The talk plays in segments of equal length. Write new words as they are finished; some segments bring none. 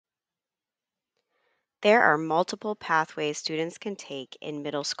There are multiple pathways students can take in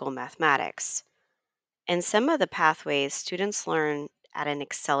middle school mathematics. In some of the pathways, students learn at an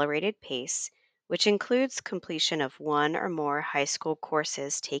accelerated pace, which includes completion of one or more high school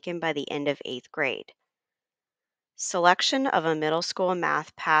courses taken by the end of eighth grade. Selection of a middle school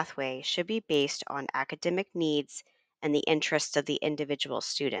math pathway should be based on academic needs and the interests of the individual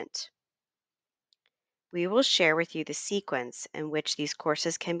student. We will share with you the sequence in which these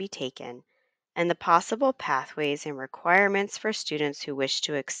courses can be taken and the possible pathways and requirements for students who wish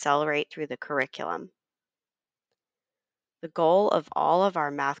to accelerate through the curriculum. The goal of all of our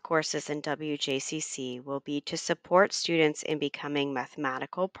math courses in WJCC will be to support students in becoming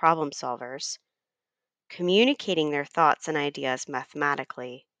mathematical problem solvers, communicating their thoughts and ideas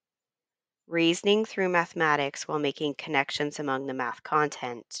mathematically, reasoning through mathematics while making connections among the math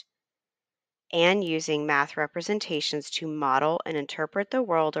content, and using math representations to model and interpret the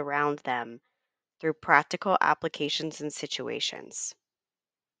world around them through practical applications and situations.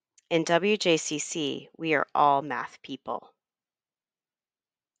 In WJCC, we are all math people.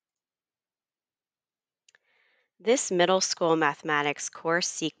 This middle school mathematics course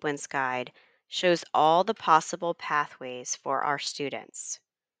sequence guide shows all the possible pathways for our students.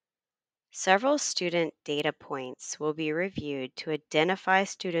 Several student data points will be reviewed to identify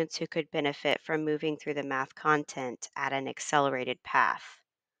students who could benefit from moving through the math content at an accelerated path.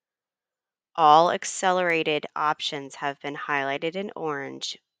 All accelerated options have been highlighted in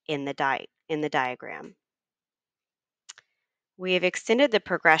orange in the diagram. We have extended the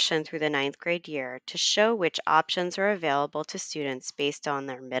progression through the ninth grade year to show which options are available to students based on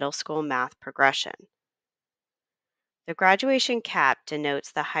their middle school math progression. The graduation cap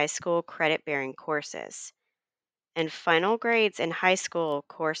denotes the high school credit-bearing courses, and final grades in high school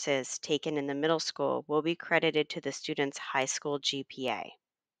courses taken in the middle school will be credited to the student's high school GPA.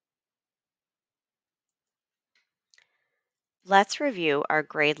 Let's review our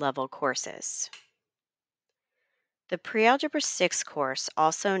grade level courses. The Pre-Algebra 6 course,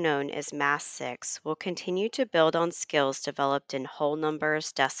 also known as Math 6, will continue to build on skills developed in whole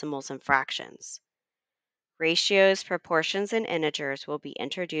numbers, decimals, and fractions. Ratios, proportions, and integers will be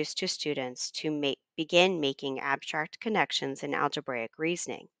introduced to students to begin making abstract connections in algebraic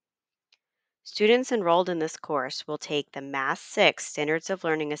reasoning. Students enrolled in this course will take the Math 6 Standards of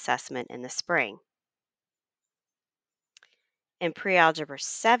Learning Assessment in the spring. In Pre-Algebra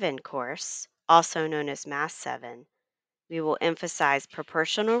 7 course, also known as Math 7, we will emphasize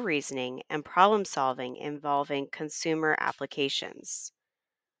proportional reasoning and problem solving involving consumer applications.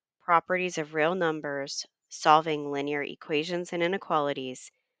 Properties of real numbers, solving linear equations and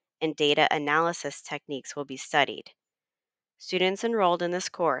inequalities, and data analysis techniques will be studied. Students enrolled in this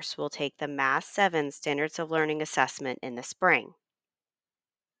course will take the Math 7 Standards of Learning Assessment in the spring.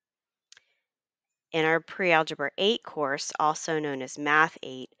 In our Pre-Algebra 8 course, also known as Math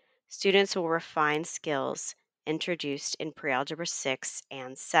 8, students will refine skills introduced in Pre-Algebra 6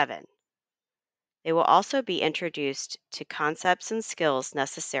 and 7. They will also be introduced to concepts and skills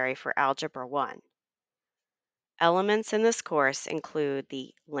necessary for Algebra 1. Elements in this course include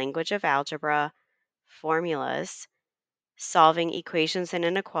the language of algebra, formulas, solving equations and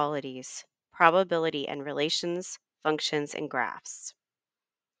inequalities, probability and relations, functions, and graphs.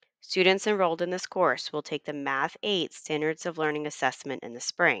 Students enrolled in this course will take the Math 8 Standards of Learning Assessment in the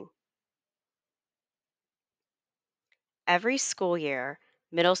spring. Every school year,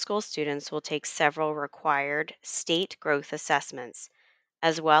 middle school students will take several required state growth assessments,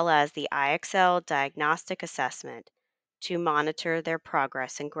 as well as the IXL diagnostic assessment to monitor their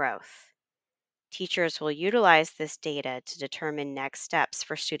progress and growth. Teachers will utilize this data to determine next steps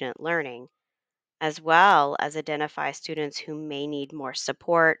for student learning, as well as identify students who may need more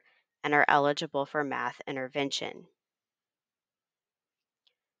support and are eligible for math intervention.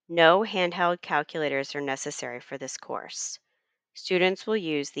 No handheld calculators are necessary for this course. Students will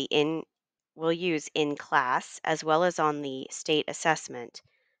use in class as well as on the state assessment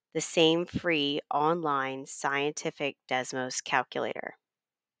the same free online scientific Desmos calculator.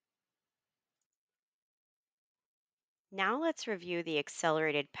 Now let's review the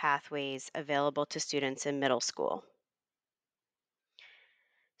accelerated pathways available to students in middle school.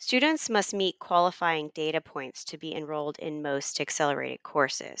 Students must meet qualifying data points to be enrolled in most accelerated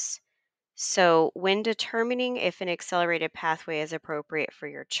courses. So, when determining if an accelerated pathway is appropriate for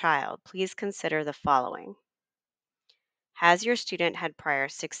your child, please consider the following. Has your student had prior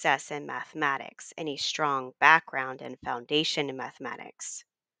success in mathematics and a strong background and foundation in mathematics?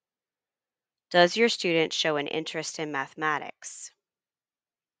 Does your student show an interest in mathematics?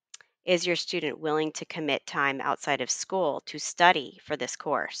 Is your student willing to commit time outside of school to study for this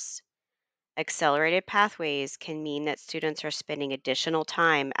course? Accelerated pathways can mean that students are spending additional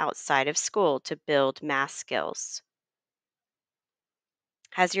time outside of school to build math skills.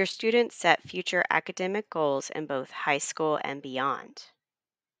 Has your student set future academic goals in both high school and beyond?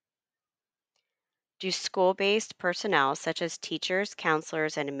 Do school based personnel, such as teachers,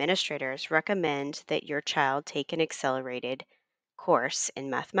 counselors, and administrators, recommend that your child take an accelerated course in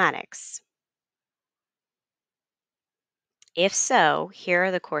mathematics? If so, here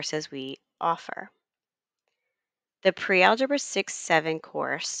are the courses we offer. The Pre-Algebra 6-7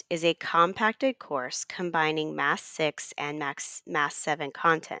 course is a compacted course combining Math 6 and Math 7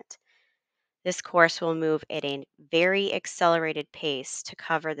 content. This course will move at a very accelerated pace to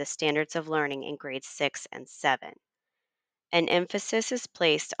cover the standards of learning in grades 6 and 7. An emphasis is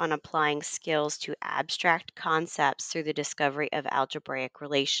placed on applying skills to abstract concepts through the discovery of algebraic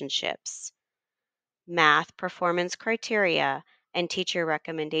relationships. Math performance criteria and teacher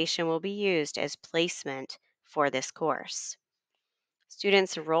recommendation will be used as placement for this course.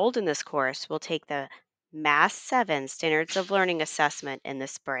 Students enrolled in this course will take the Math 7 Standards of Learning assessment in the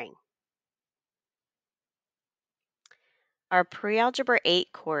spring. Our Pre-Algebra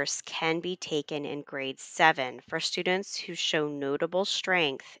 8 course can be taken in grade 7 for students who show notable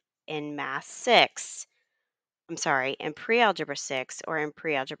strength in Math 6, in Pre-Algebra 6 or in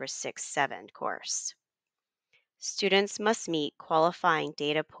Pre-Algebra 6-7 course. Students must meet qualifying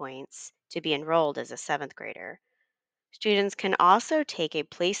data points to be enrolled as a 7th grader. Students can also take a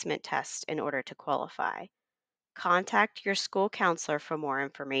placement test in order to qualify. Contact your school counselor for more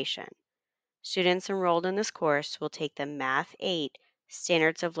information. Students enrolled in this course will take the Math 8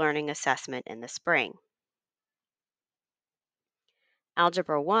 Standards of Learning assessment in the spring.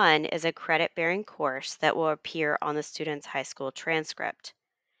 Algebra 1 is a credit bearing course that will appear on the student's high school transcript.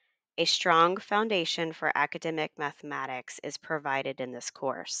 A strong foundation for academic mathematics is provided in this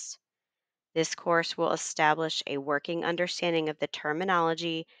course. This course will establish a working understanding of the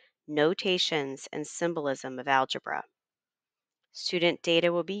terminology, notations, and symbolism of algebra. Student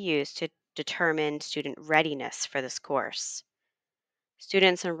data will be used to determine student readiness for this course.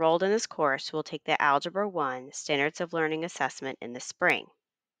 Students enrolled in this course will take the Algebra 1 Standards of Learning assessment in the spring.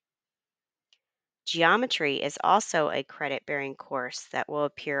 Geometry is also a credit bearing course that will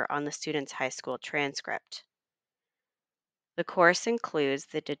appear on the student's high school transcript. The course includes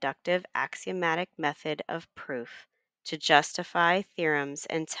the deductive axiomatic method of proof to justify theorems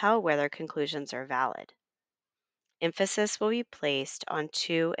and tell whether conclusions are valid. Emphasis will be placed on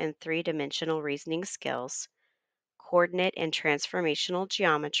 2 and 3-dimensional reasoning skills, coordinate and transformational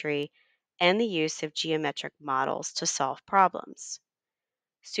geometry, and the use of geometric models to solve problems.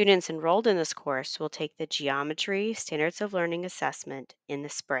 Students enrolled in this course will take the Geometry Standards of Learning assessment in the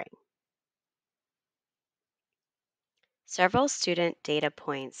spring. Several student data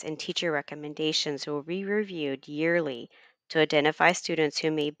points and teacher recommendations will be reviewed yearly to identify students who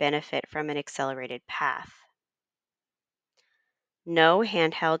may benefit from an accelerated path. No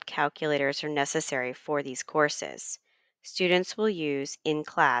handheld calculators are necessary for these courses. Students will use in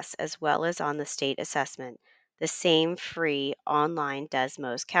class as well as on the state assessment the same free online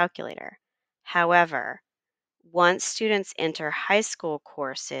Desmos calculator. However, once students enter high school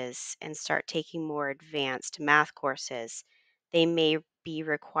courses and start taking more advanced math courses, they may be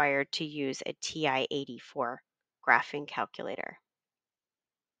required to use a TI-84 graphing calculator.